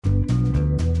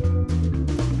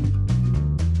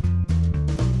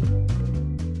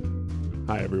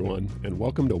Hi, everyone, and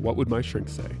welcome to What Would My Shrink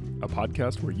Say, a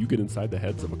podcast where you get inside the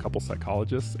heads of a couple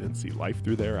psychologists and see life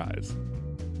through their eyes.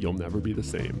 You'll never be the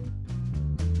same.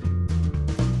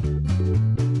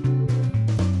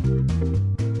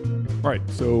 All right,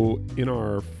 so in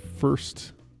our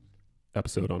first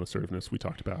episode on assertiveness, we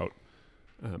talked about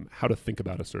how to think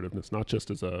about assertiveness, not just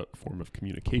as a form of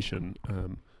communication,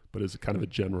 but as a kind of a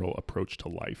general approach to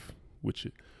life, which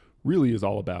really is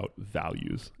all about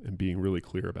values and being really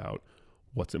clear about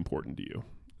what's important to you.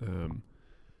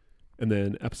 And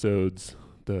then episodes,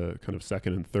 the kind of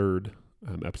second and third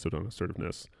episode on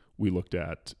assertiveness, we looked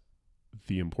at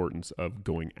the importance of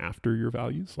going after your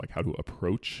values, like how to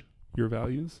approach your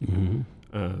values. Mm-hmm.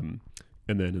 And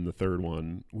then in the third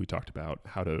one, we talked about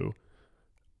how to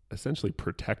essentially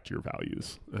protect your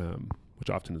values, which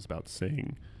often is about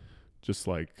saying, just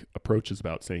like approach is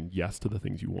about saying yes to the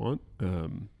things you want.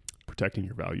 Protecting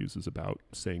your values is about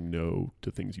saying no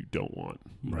to things you don't want,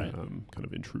 right? Kind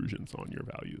of intrusions on your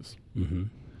values. Mm-hmm.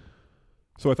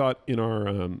 So I thought in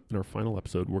our final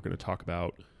episode, we're going to talk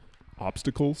about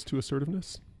obstacles to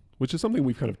assertiveness, which is something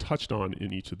we've kind of touched on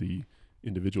in each of the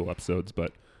individual episodes,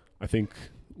 but I think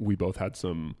we both had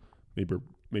some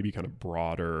maybe kind of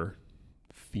broader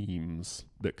themes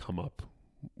that come up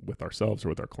with ourselves or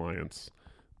with our clients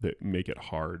that make it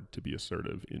hard to be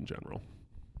assertive in general.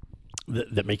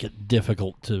 That make it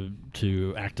difficult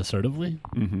to act assertively?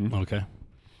 Mm-hmm. Okay.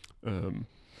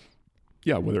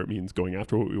 Yeah, whether it means going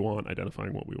after what we want,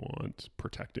 identifying what we want,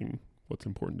 protecting what's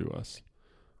important to us.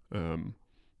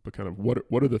 But kind of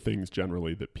what are the things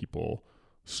generally that people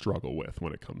struggle with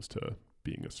when it comes to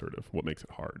being assertive? What makes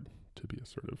it hard to be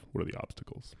assertive? What are the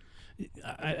obstacles?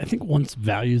 I think once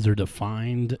values are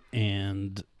defined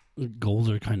and goals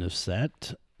are kind of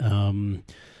set,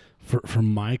 for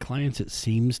my clients, it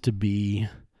seems to be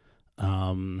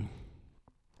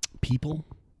people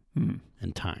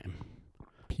and time.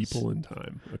 People and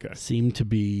time. Okay. Seem to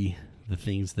be the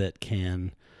things that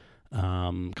can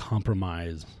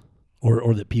compromise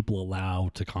or that people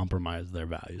allow to compromise their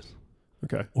values.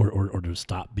 Okay. Or to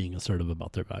stop being assertive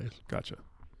about their values. Gotcha.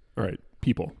 All right.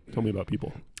 People. Tell me about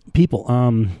people. People.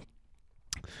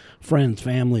 Friends,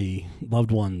 family,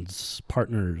 loved ones,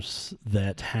 partners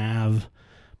that have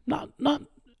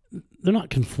they're not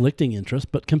conflicting interests,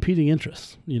 but competing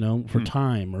interests, for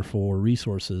time or for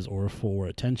resources or for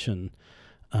attention.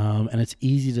 And it's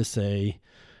easy to say,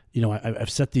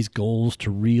 I've set these goals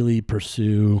to really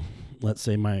pursue, let's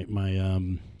say let's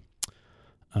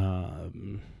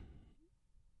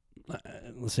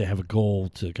say I have a goal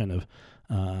to kind of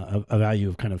a value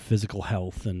of kind of physical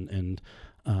health and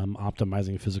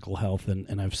optimizing physical health,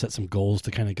 and I've set some goals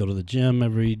to kind of go to the gym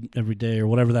every day or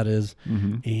whatever that is,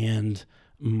 and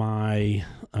my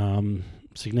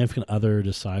significant other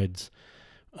decides,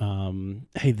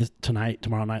 hey,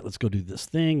 tomorrow night, let's go do this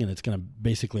thing, and it's going to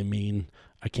basically mean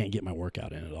I can't get my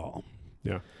workout in at all.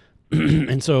 Yeah.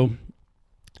 And so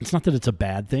it's not that it's a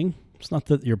bad thing. It's not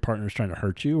that your partner's trying to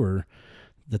hurt you or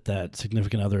that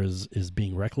significant other is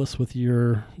being reckless with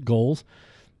your goals.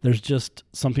 There's just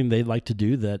something they'd like to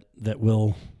do that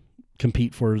will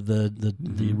compete for the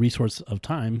resource of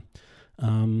time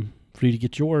for you to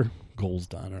get your goals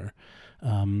done,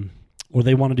 or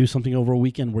they want to do something over a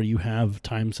weekend where you have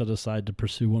time set aside to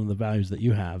pursue one of the values that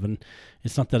you have. And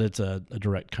it's not that it's a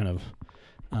direct kind of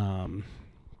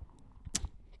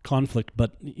conflict,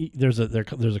 but there's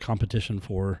a competition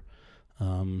for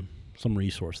some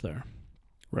resource there,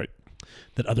 right?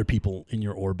 That other people in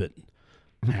your orbit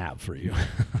have for you.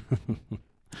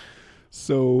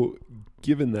 So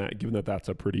given that that's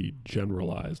a pretty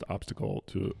generalized obstacle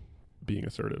to being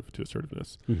assertive, to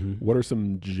assertiveness, what are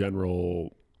some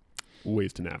general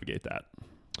ways to navigate that?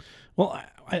 Well,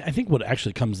 I think what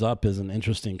actually comes up is an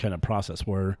interesting kind of process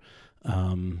where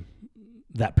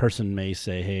that person may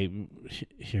say, hey,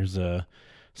 here's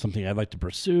something I'd like to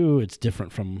pursue. It's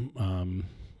different from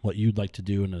what you'd like to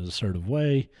do in an assertive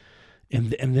way.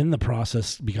 And then the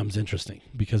process becomes interesting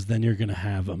because then you're going to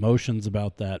have emotions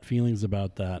about that, feelings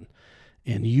about that,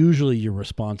 and usually your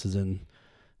response is in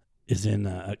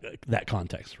that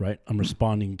context, right? I'm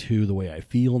responding to the way I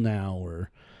feel now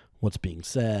or what's being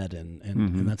said,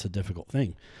 and that's a difficult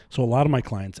thing. So a lot of my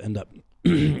clients end up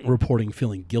reporting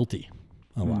feeling guilty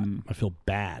a lot. I feel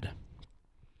bad,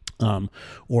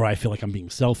 or I feel like I'm being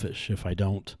selfish if I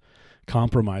don't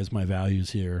compromise my values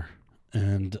here.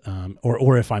 And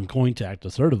or if I'm going to act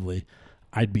assertively,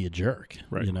 I'd be a jerk,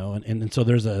 right. And so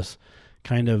there's this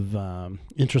kind of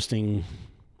interesting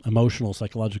emotional,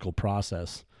 psychological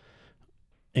process.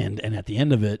 And at the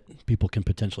end of it, people can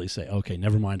potentially say, okay,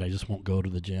 never mind, I just won't go to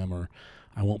the gym, or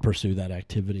I won't pursue that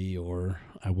activity, or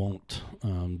I won't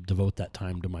devote that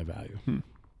time to my value.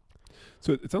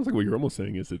 So it sounds like what you're almost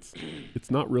saying is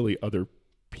it's not really other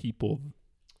people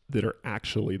that are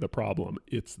actually the problem.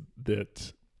 It's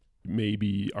that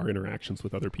maybe our interactions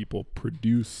with other people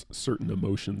produce certain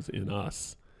emotions in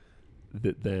us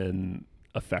that then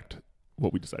affect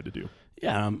what we decide to do.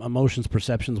 Yeah, emotions,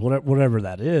 perceptions, whatever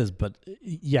that is. But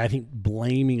yeah, I think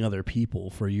blaming other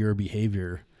people for your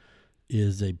behavior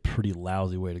is a pretty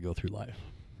lousy way to go through life.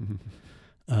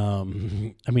 I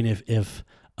mean, if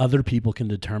other people can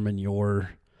determine your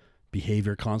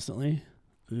behavior constantly,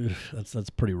 that's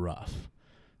pretty rough.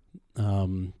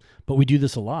 But we do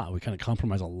this a lot. We kind of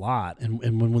compromise a lot. And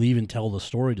when we even tell the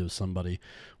story to somebody,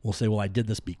 we'll say, well, I did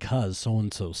this because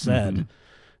so-and-so said,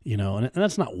 and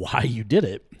that's not why you did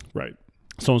it. Right.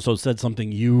 So-and-so said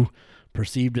something, you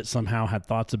perceived it somehow, had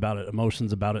thoughts about it,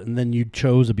 emotions about it, and then you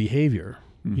chose a behavior.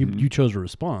 You chose a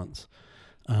response.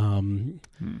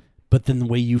 But then the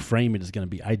way you frame it is going to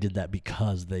be, I did that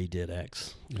because they did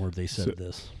X, or they said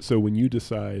this. So when you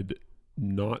decide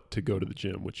not to go to the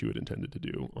gym, which you had intended to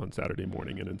do on Saturday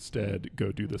morning, and instead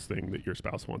go do this thing that your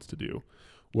spouse wants to do,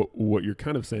 what you're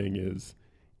kind of saying is,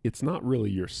 it's not really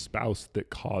your spouse that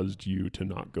caused you to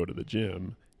not go to the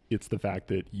gym. It's the fact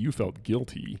that you felt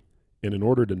guilty, and in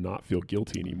order to not feel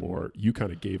guilty anymore, you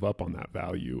kind of gave up on that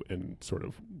value and sort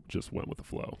of just went with the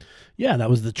flow. Yeah, that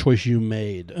was the choice you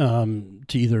made, to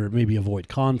either maybe avoid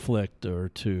conflict or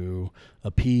to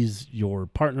appease your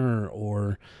partner,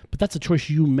 but that's a choice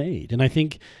you made. And I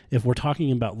think if we're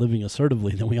talking about living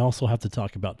assertively, then we also have to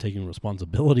talk about taking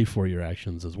responsibility for your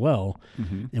actions as well.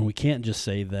 And we can't just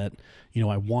say that,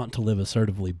 I want to live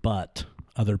assertively, but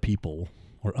other people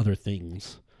or other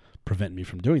things prevent me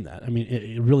from doing that. I mean,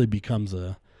 it really becomes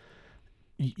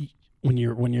when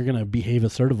you're going to behave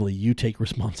assertively, you take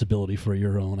responsibility for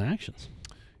your own actions.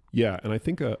 Yeah, and I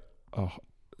think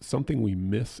something we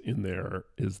miss in there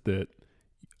is that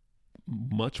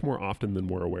much more often than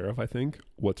we're aware of, I think,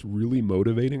 what's really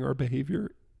motivating our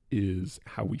behavior is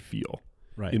how we feel.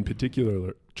 Right. In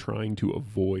particular, trying to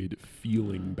avoid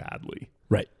feeling badly.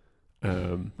 Right.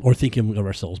 Or thinking of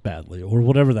ourselves badly, or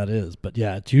whatever that is. But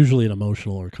yeah, it's usually an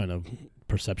emotional or kind of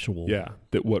perceptual. Yeah,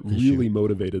 that what issue. Really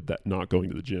motivated that not going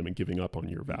to the gym and giving up on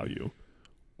your value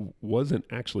wasn't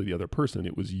actually the other person.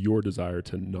 It was your desire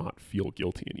to not feel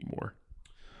guilty anymore.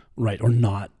 Right, or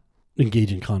not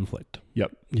engage in conflict.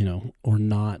 Yep. Or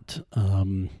not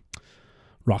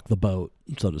rock the boat,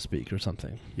 so to speak, or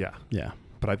something. Yeah. Yeah.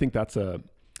 But I think that's a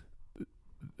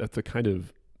kind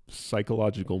of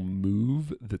psychological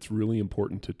move that's really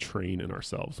important to train in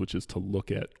ourselves, which is to look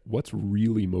at what's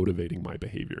really motivating my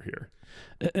behavior here.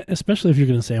 Especially if you're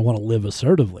going to say, I want to live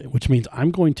assertively, which means I'm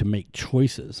going to make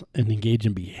choices and engage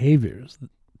in behaviors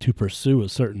to pursue a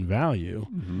certain value.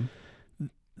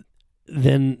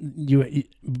 Then you,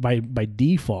 by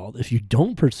default, if you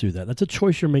don't pursue that, that's a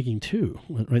choice you're making too,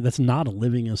 right? That's not a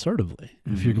living assertively.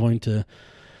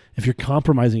 If you're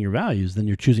compromising your values, then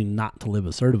you're choosing not to live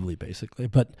assertively, basically.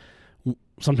 But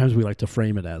sometimes we like to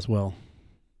frame it as, well,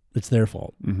 it's their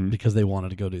fault because they wanted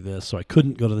to go do this, so I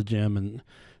couldn't go to the gym, and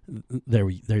there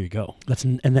you go.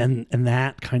 And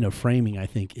that kind of framing, I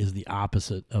think, is the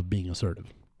opposite of being assertive.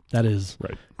 That is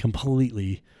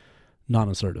completely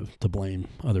non-assertive to blame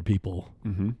other people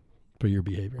for your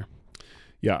behavior.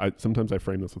 Yeah, sometimes I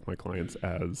frame this with my clients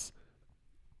as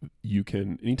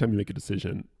anytime you make a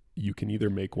decision, you can either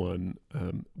make one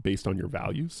based on your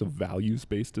values, so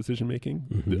values-based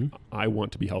decision-making. I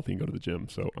want to be healthy and go to the gym,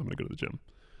 so I'm going to go to the gym.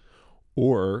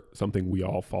 Or something we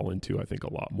all fall into, I think,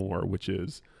 a lot more, which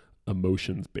is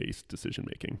emotions-based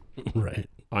decision-making. Right.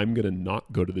 I'm going to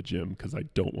not go to the gym because I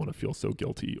don't want to feel so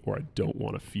guilty, or I don't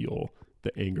want to feel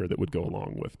the anger that would go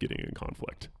along with getting in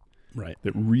conflict. Right.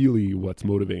 That really what's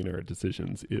motivating our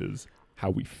decisions is how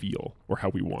we feel or how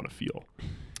we want to feel.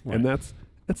 Right. And that's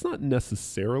not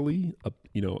necessarily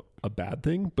a bad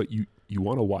thing, but you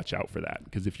want to watch out for that,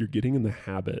 because if you're getting in the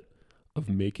habit of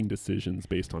making decisions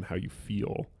based on how you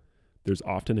feel, there's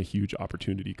often a huge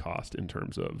opportunity cost in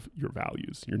terms of your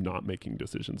values. You're not making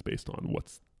decisions based on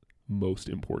what's most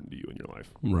important to you in your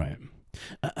life. Right.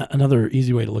 Another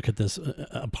easy way to look at this,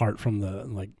 apart from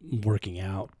the working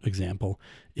out example,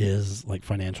 is like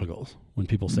financial goals. When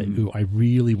people say, ooh, I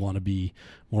really want to be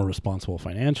more responsible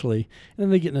financially, and then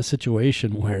they get in a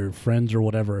situation where friends or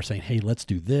whatever are saying, hey, let's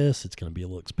do this, it's going to be a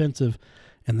little expensive,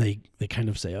 and they kind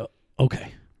of say, oh,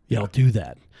 okay, yeah, I'll do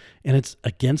that. And it's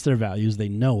against their values, they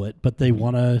know it, but they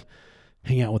want to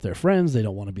hang out with their friends, they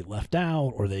don't want to be left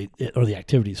out, or the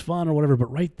activity's fun or whatever.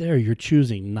 But right there, you're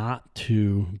choosing not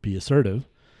to be assertive,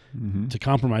 to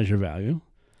compromise your value.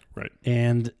 Right.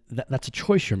 And that's a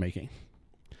choice you're making.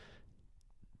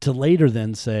 to later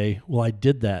then say, well, I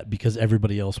did that because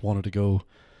everybody else wanted to go,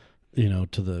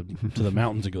 to the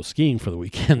mountains and go skiing for the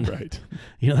weekend. Right.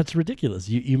 That's ridiculous.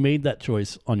 You made that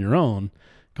choice on your own.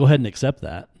 Go ahead and accept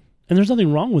that. And there's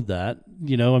nothing wrong with that.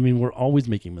 We're always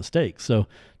making mistakes. So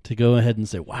to go ahead and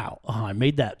say, wow, I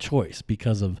made that choice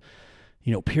because of,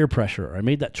 peer pressure, or I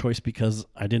made that choice because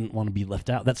I didn't want to be left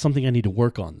out. That's something I need to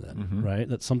work on then, right?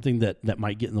 That's something that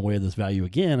might get in the way of this value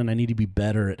again, and I need to be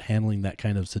better at handling that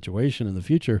kind of situation in the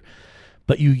future.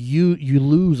 But you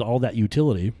lose all that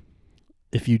utility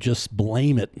if you just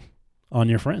blame it on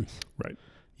your friends. Right.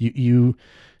 You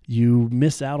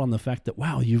miss out on the fact that,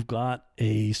 wow, you've got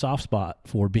a soft spot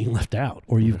for being left out,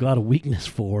 or you've got a weakness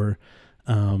for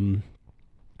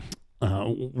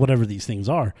whatever these things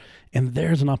are. And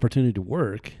there's an opportunity to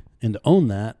work and to own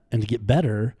that and to get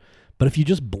better. But if you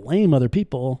just blame other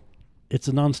people, it's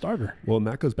a non-starter. Well, and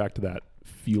that goes back to that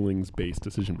feelings-based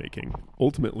decision-making.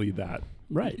 Ultimately,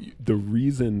 right. The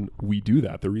reason we do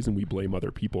that, the reason we blame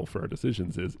other people for our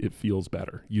decisions is it feels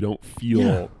better. You don't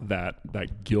feel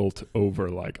that guilt over,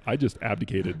 like, I just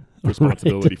abdicated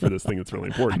responsibility for this thing that's really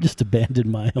important. I just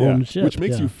abandoned my own shit. Which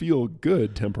makes you feel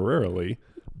good temporarily,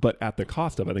 but at the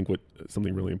cost of, I think,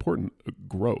 something really important,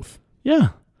 growth. Yeah.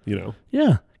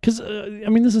 Yeah. Because,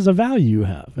 this is a value you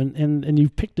have, and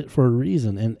you've picked it for a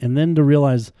reason. And then to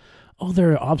realize,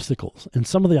 there are obstacles. And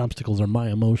some of the obstacles are my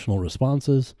emotional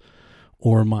responses,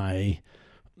 or my,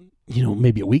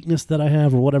 maybe a weakness that I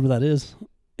have, or whatever that is.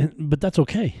 But that's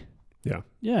okay. Yeah.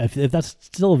 Yeah. If that's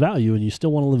still a value and you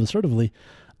still want to live assertively,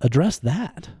 address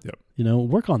that. Yep.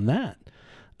 Work on that.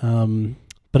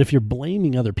 But if you're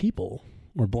blaming other people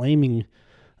or blaming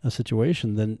a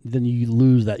situation, then you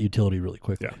lose that utility really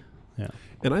quickly. Yeah.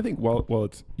 And I think while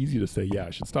it's easy to say,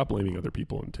 I should stop blaming other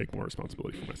people and take more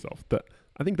responsibility for myself,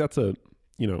 I think that's a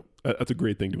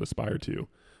great thing to aspire to.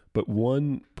 But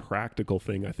one practical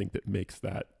thing I think that makes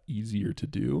that easier to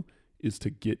do is to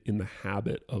get in the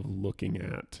habit of looking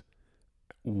at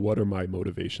what are my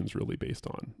motivations really based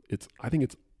on. I think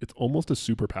it's almost a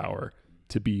superpower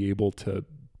to be able to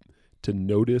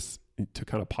notice, to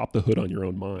kind of pop the hood on your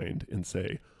own mind and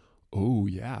say, oh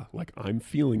yeah, like I'm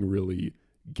feeling really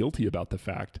guilty about the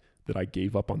fact that I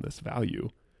gave up on this value,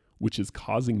 which is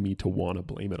causing me to want to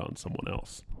blame it on someone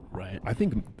else. Right. I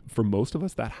think for most of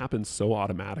us that happens so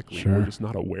automatically. Sure. We're just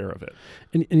not aware of it.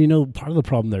 And part of the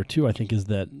problem there too, I think, is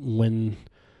that when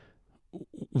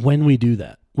we do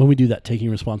that taking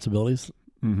responsibilities,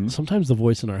 sometimes the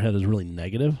voice in our head is really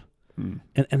negative, and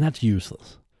that's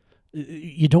useless.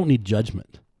 You don't need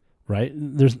judgment, right?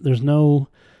 There's no,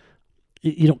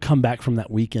 you don't come back from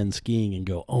that weekend skiing and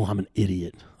go, oh, I'm an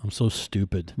idiot. I'm so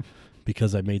stupid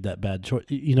because I made that bad choice.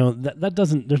 That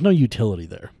doesn't, there's no utility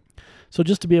there. So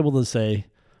just to be able to say,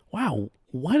 wow,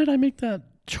 why did I make that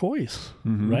choice,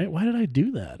 right? Why did I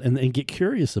do that? And get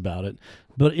curious about it,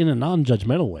 but in a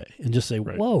non-judgmental way, and just say,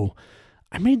 whoa,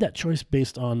 I made that choice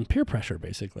based on peer pressure,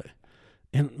 basically.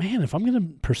 And man, if I'm going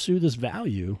to pursue this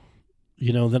value,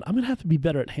 then I'm going to have to be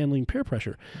better at handling peer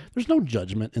pressure. There's no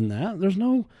judgment in that.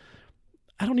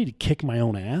 I don't need to kick my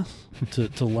own ass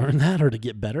to learn that or to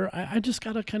get better. I just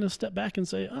got to kind of step back and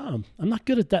say, I'm not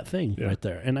good at that thing right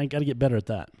there. And I got to get better at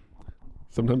that.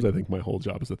 Sometimes I think my whole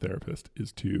job as a therapist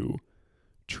is to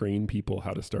train people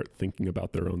how to start thinking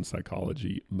about their own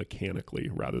psychology mechanically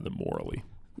rather than morally.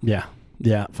 Yeah.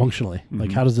 Yeah. Functionally.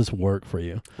 Like, how does this work for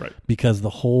you? Right. Because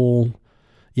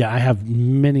I have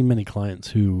many, many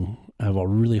clients who have a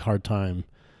really hard time.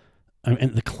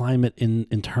 And the climate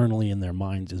internally in their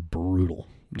minds is brutal,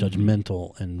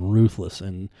 judgmental, and ruthless.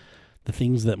 And the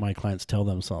things that my clients tell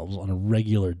themselves on a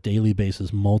regular daily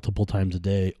basis, multiple times a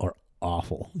day, are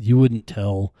awful.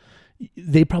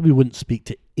 They probably wouldn't speak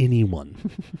to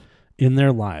anyone in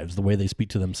their lives the way they speak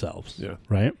to themselves. Yeah.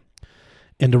 Right.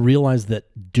 And to realize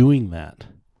that doing that,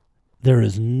 there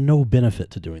is no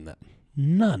benefit to doing that.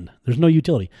 None. There's no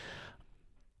utility.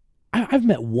 I've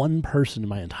met one person in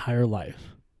my entire life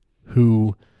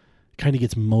who kind of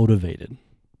gets motivated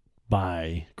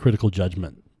by critical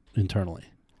judgment internally.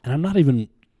 And I'm not even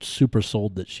super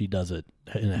sold that she does it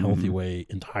in a healthy way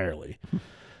entirely.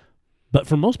 But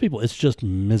for most people, it's just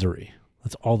misery.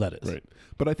 That's all that is. Right.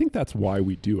 But I think that's why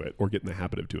we do it, or get in the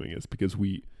habit of doing it, is because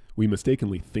we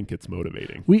mistakenly think it's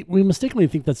motivating. We mistakenly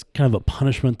think that's kind of a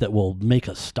punishment that will make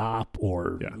us stop,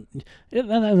 or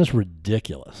that's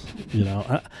ridiculous.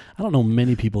 I don't know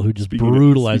many people who just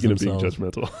brutalize themselves. Speaking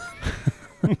of being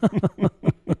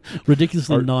judgmental.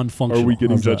 ridiculously non-functional. Are we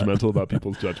getting How's that? judgmental about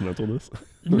people's judgmentalness?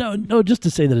 No, just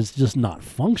to say that it's just not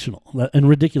functional and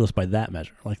ridiculous by that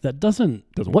measure. Like that doesn't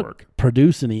work.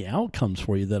 Produce any outcomes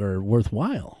for you that are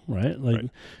worthwhile, right? Like, Right.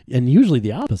 And usually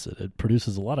the opposite. It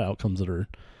produces a lot of outcomes that are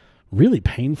really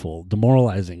painful,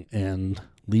 demoralizing, and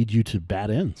lead you to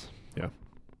bad ends. Yeah.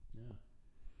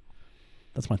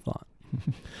 That's my thought.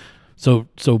 So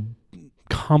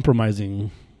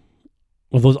compromising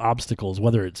with those obstacles,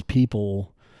 whether it's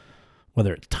people,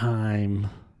 whether it's time,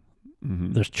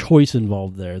 Mm-hmm. there's choice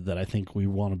involved there that I think we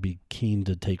want to be keen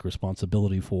to take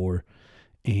responsibility for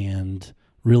and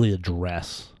really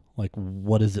address, like,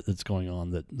 what is it that's going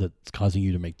on that's causing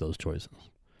you to make those choices?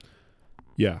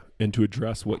 Yeah, and to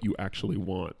address what you actually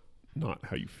want, not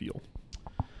how you feel.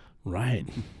 Right.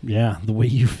 Yeah, the way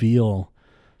you feel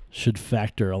should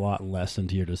factor a lot less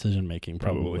into your decision making,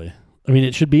 probably. I mean,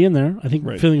 it should be in there. I think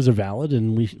Right. feelings are valid,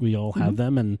 and we all have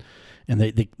them, and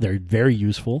they're very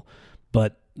useful,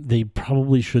 but they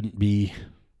probably shouldn't be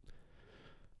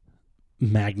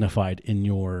magnified in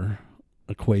your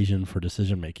equation for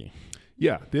decision making.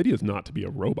 Yeah, the idea is not to be a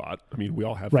robot. I mean, we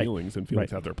all have Right. feelings, and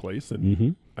feelings Right. have their place. And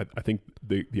Mm-hmm. I think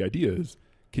the idea is,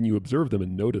 can you observe them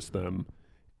and notice them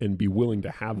and be willing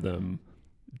to have them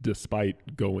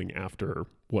despite going after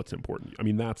what's important? I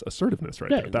mean, that's assertiveness right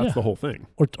Yeah, there. That's yeah. the whole thing.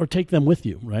 Or take them with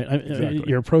you, right? Exactly.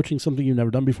 You're approaching something you've never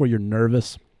done before. You're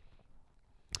nervous,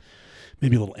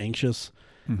 maybe a little anxious.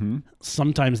 Mm-hmm.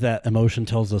 Sometimes that emotion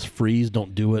tells us freeze,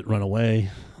 don't do it, run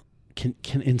away. Can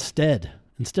instead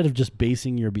of just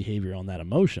basing your behavior on that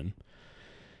emotion,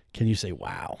 can you say,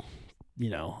 wow,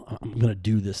 I'm going to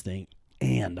do this thing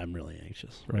and I'm really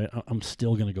anxious, right? I'm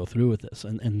still going to go through with this.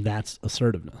 And that's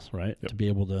assertiveness, right? Yep. To be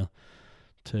able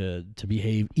to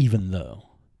behave even though.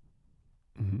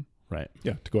 Mm-hmm. Right.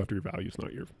 Yeah, to go after your values,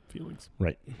 not your feelings.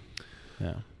 Right.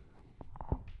 Yeah.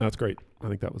 That's great. I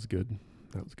think that was good.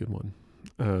 That was a good one.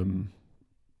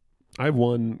 I have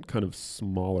one kind of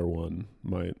smaller one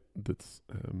that's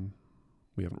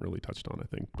we haven't really touched on, I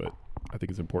think, but I think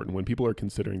it's important when people are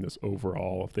considering this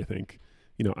overall. If they think,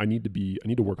 I need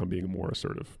to work on being a more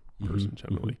assertive person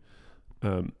generally.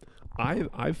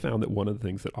 I've found that one of the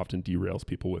things that often derails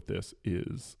people with this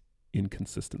is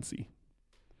inconsistency.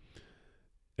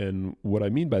 And what I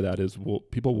mean by that is,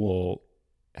 people will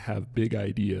have big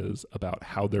ideas about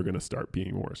how they're going to start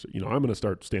being more, I'm going to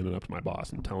start standing up to my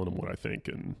boss and telling him what I think,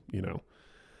 and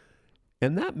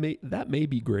and that may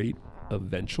be great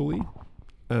eventually.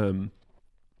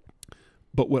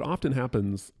 But what often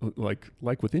happens, like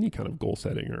with any kind of goal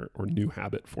setting or new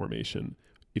habit formation,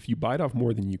 if you bite off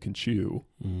more than you can chew,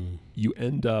 you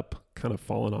end up kind of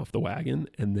falling off the wagon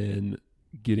and then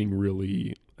getting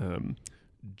really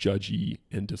judgy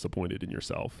and disappointed in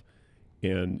yourself.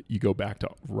 And you go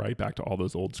right back to all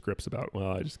those old scripts about,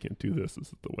 well, I just can't do this. This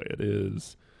is the way it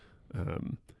is.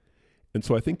 And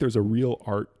so I think there's a real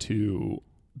art to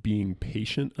being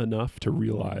patient enough to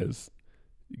realize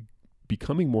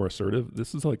becoming more assertive.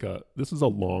 This is a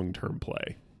long-term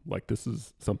play. Like, this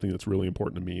is something that's really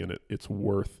important to me, and it's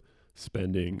worth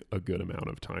spending a good amount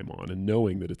of time on, and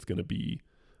knowing that it's going to be,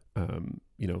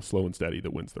 slow and steady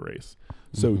that wins the race.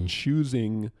 So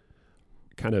choosing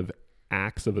kind of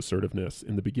acts of assertiveness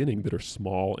in the beginning that are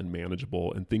small and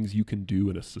manageable and things you can do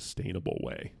in a sustainable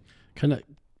way. Kind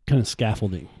of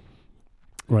scaffolding,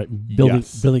 right?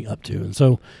 Building up to. And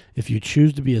so if you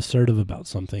choose to be assertive about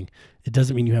something, it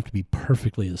doesn't mean you have to be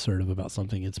perfectly assertive about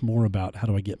something. It's more about, how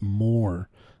do I get more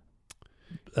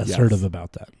assertive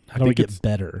about that? How do I get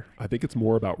better? I think it's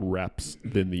more about reps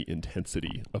than the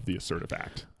intensity of the assertive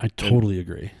act. I totally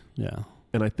agree. Yeah.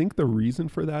 And I think the reason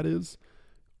for that is,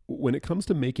 when it comes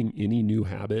to making any new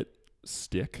habit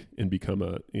stick and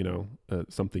become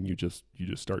something you just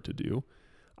start to do,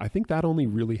 I think that only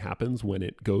really happens when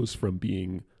it goes from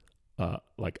being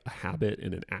like a habit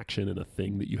and an action and a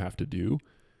thing that you have to do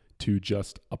to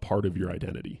just a part of your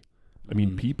identity. I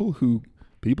mean, people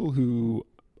who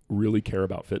really care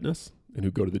about fitness and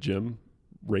who go to the gym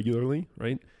regularly,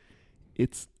 right?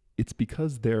 It's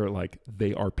because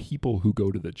they are people who go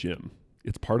to the gym.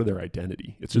 It's part of their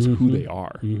identity. It's just who they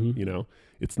are.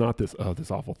 It's not this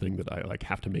awful thing that I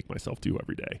have to make myself do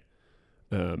every day.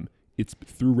 It's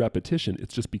through repetition.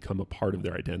 It's just become a part of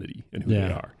their identity and who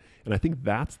they are. And I think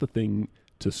that's the thing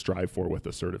to strive for with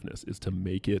assertiveness, is to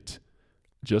make it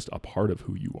just a part of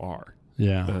who you are.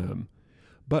 Yeah.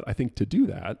 But I think to do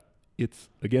that,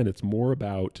 it's more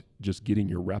about just getting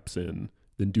your reps in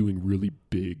than doing really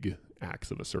big acts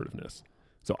of assertiveness.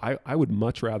 So I would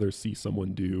much rather see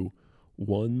someone do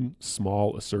one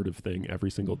small assertive thing every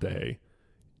single day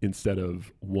instead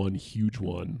of one huge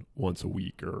one once a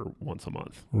week or once a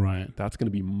month. Right. That's going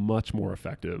to be much more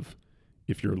effective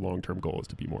if your long-term goal is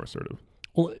to be more assertive.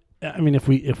 Well, I mean, if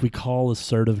we call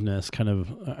assertiveness kind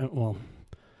of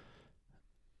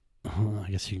I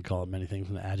guess you can call it many things,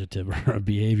 an adjective or a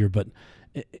behavior, but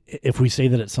if we say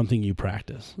that it's something you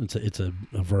practice, it's a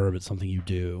verb, it's something you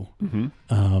do,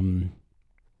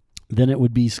 then it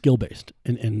would be skill-based,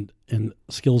 and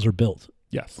skills are built.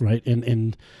 Yes. Right.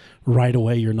 And right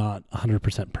away, you're not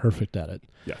 100% perfect at it.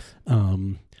 Yes.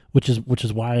 Which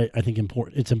is why I think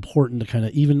it's important to kind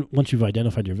of, even once you've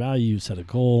identified your value, set a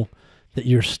goal, that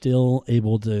you're still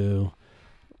able to,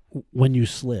 when you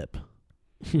slip,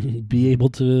 be able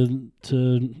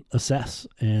to assess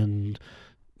and,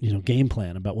 game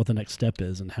plan about what the next step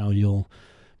is and how you'll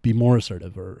be more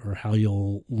assertive or how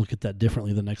you'll look at that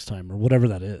differently the next time or whatever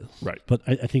that is. Right. But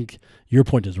I think your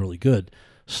point is really good.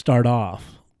 Start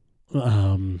off.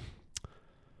 How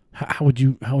would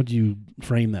you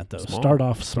frame that though? Start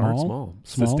off small.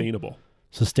 Sustainable.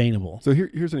 So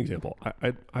here's an example.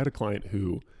 I had a client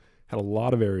who had a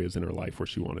lot of areas in her life where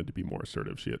she wanted to be more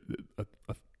assertive. She had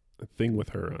a thing with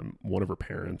her, one of her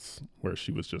parents, where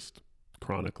she was just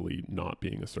chronically not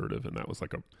being assertive, and that was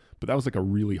like a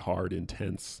really hard,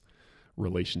 intense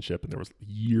relationship, and there was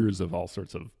years of all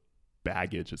sorts of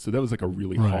baggage. So that was like a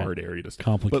really hard area to start.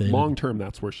 Complicated. But long term,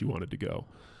 that's where she wanted to go.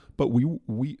 But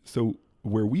so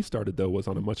where we started though was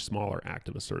on a much smaller act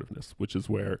of assertiveness, which is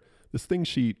where this thing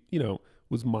she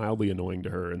was mildly annoying to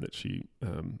her, and that she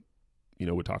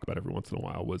would talk about every once in a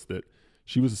while, was that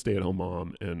she was a stay-at-home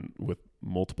mom and with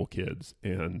multiple kids,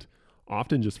 and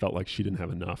often just felt like she didn't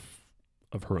have enough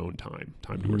of her own time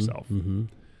to herself. Mm-hmm.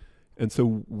 And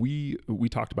so we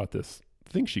talked about this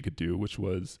thing she could do, which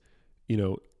was,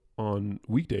 on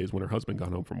weekdays when her husband got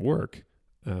home from work,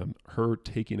 her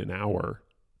taking an hour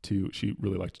she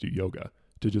really liked to do yoga,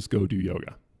 to just go do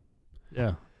yoga.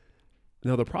 Yeah.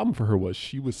 Now, the problem for her was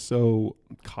she was so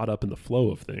caught up in the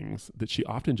flow of things that she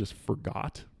often just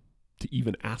forgot to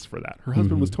even ask for that. Her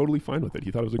husband was totally fine with it.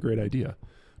 He thought it was a great idea.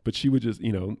 But she would just,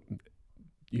 you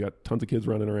got tons of kids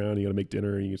running around, you got to make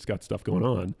dinner, and you just got stuff going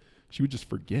on. She would just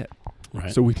forget.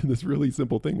 Right. So we did this really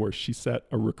simple thing where she set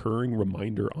a recurring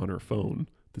reminder on her phone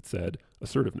that said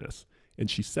assertiveness. And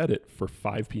she set it for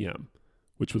 5 p.m.,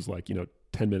 which was like,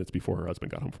 10 minutes before her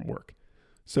husband got home from work.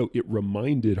 So it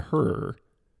reminded her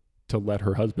to let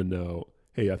her husband know,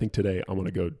 hey, I think today I want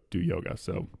to go do yoga.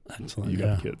 So excellent. You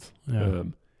got the kids. Yeah.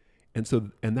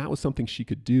 And that was something she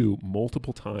could do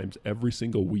multiple times every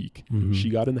single week. Mm-hmm. She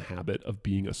got in the habit of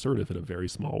being assertive in a very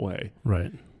small way.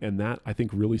 Right. And that, I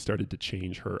think, really started to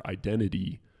change her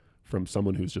identity from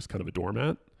someone who's just kind of a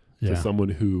doormat to someone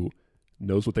who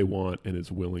knows what they want and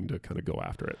is willing to kind of go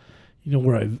after it.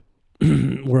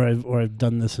 Where I've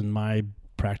done this in my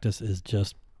practice is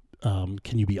just, can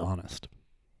you be honest?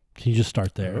 Can you just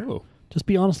start there? Oh. Just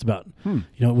be honest about,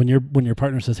 when your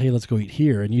partner says, hey, let's go eat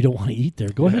here, and you don't want to eat there,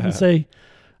 go ahead and say,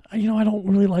 I don't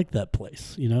really like that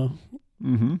place.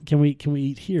 Mm-hmm. Can we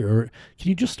eat here? Or can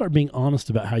you just start being honest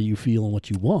about how you feel and what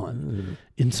you want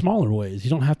in smaller ways? You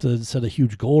don't have to set a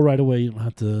huge goal right away. You don't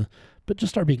have to, but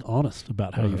just start being honest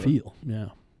about how you feel. Yeah.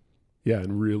 Yeah.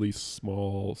 And really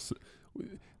small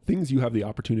things you have the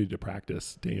opportunity to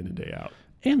practice day in and day out.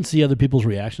 And see other people's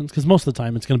reactions, because most of the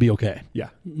time it's going to be okay. Yeah.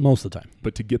 Most of the time.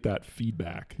 But to get that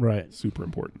feedback, right, super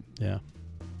important. Yeah.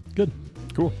 Good.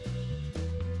 Cool.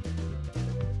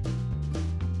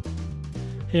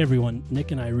 Hey everyone, Nick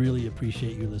and I really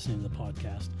appreciate you listening to the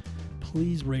podcast.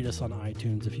 Please rate us on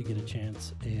iTunes if you get a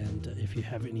chance, and if you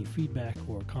have any feedback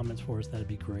or comments for us, that'd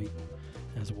be great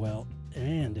as well.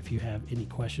 And if you have any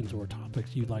questions or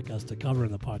topics you'd like us to cover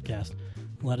in the podcast,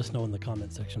 let us know in the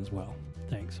comment section as well.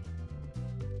 Thanks.